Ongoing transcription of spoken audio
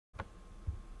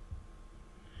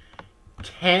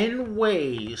10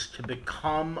 ways to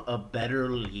become a better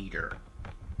leader.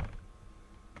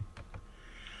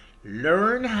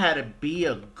 Learn how to be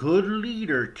a good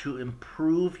leader to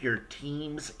improve your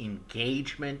team's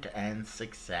engagement and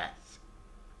success.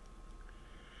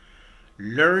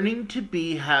 Learning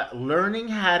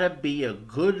how to be a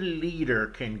good leader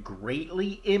can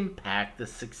greatly impact the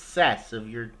success of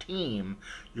your team,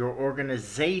 your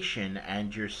organization,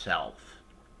 and yourself.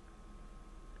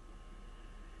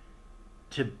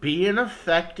 To be an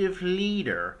effective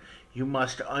leader, you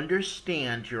must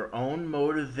understand your own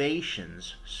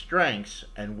motivations, strengths,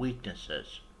 and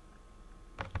weaknesses.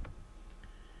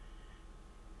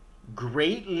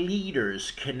 Great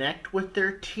leaders connect with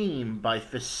their team by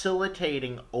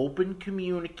facilitating open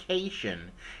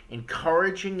communication,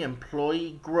 encouraging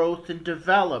employee growth and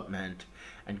development,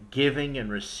 and giving and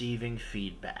receiving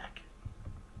feedback.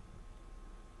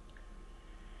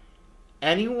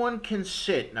 Anyone can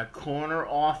sit in a corner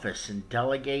office and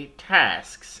delegate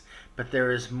tasks, but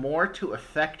there is more to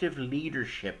effective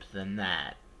leadership than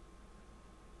that.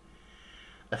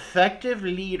 Effective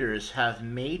leaders have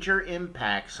major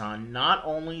impacts on not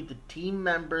only the team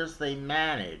members they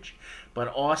manage, but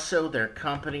also their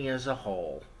company as a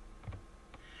whole.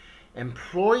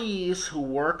 Employees who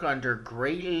work under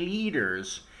great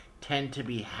leaders tend to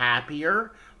be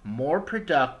happier, more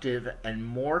productive, and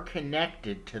more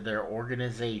connected to their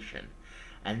organization,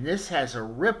 and this has a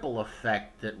ripple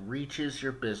effect that reaches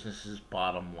your business's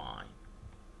bottom line.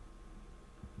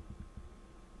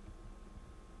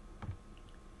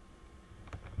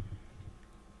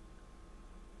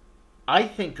 I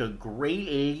think a great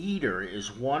leader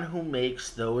is one who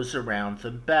makes those around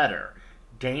them better.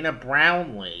 Dana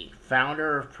Brownlee,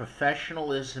 founder of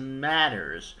Professionalism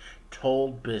Matters,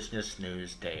 told Business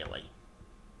News Daily.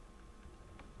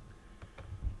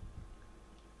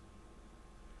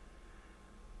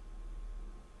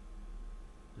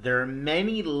 There are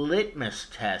many litmus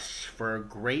tests for a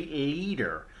great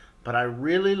leader, but I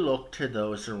really look to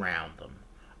those around them.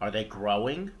 Are they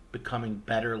growing, becoming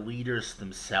better leaders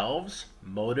themselves,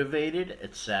 motivated,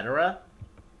 etc.?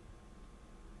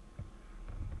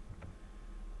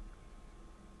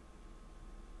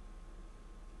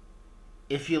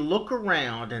 If you look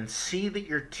around and see that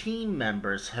your team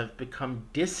members have become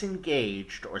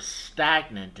disengaged or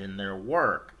stagnant in their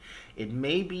work, it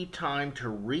may be time to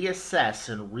reassess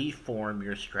and reform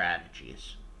your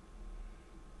strategies.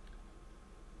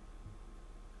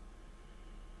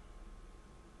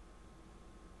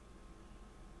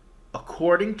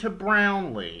 According to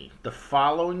Brownlee, the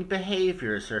following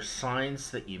behaviors are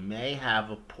signs that you may have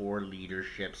a poor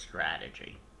leadership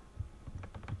strategy.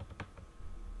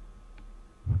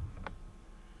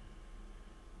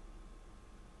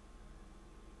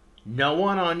 No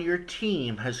one on your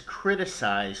team has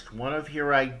criticized one of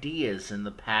your ideas in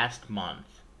the past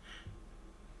month.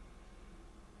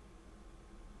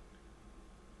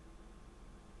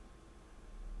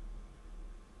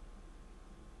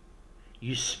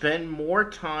 You spend more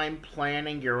time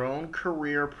planning your own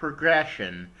career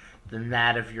progression than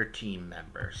that of your team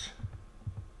members.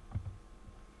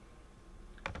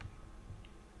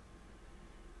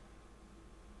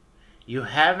 You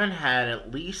haven't had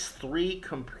at least 3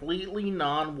 completely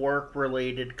non-work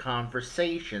related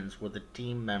conversations with a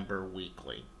team member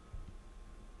weekly.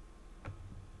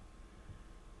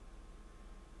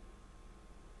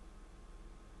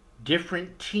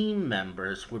 Different team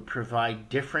members would provide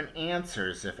different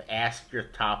answers if asked your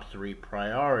top 3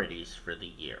 priorities for the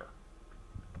year.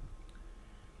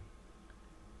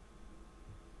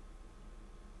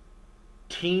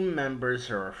 Team members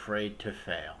are afraid to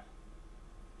fail.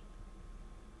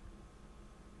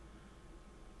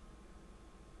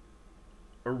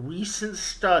 A recent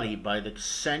study by the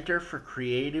Center for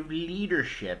Creative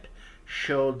Leadership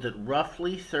showed that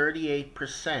roughly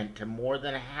 38% to more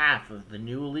than half of the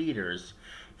new leaders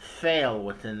fail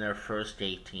within their first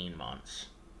 18 months.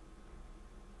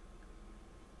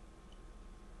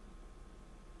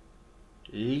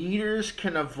 Leaders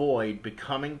can avoid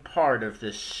becoming part of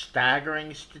this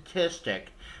staggering statistic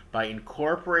by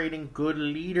incorporating good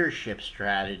leadership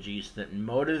strategies that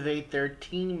motivate their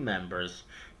team members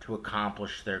to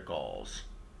accomplish their goals.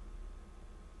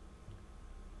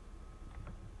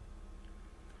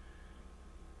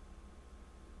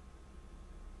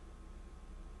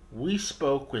 We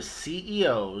spoke with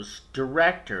CEOs,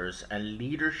 directors, and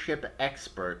leadership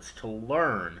experts to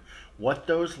learn what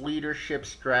those leadership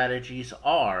strategies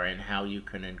are and how you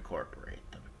can incorporate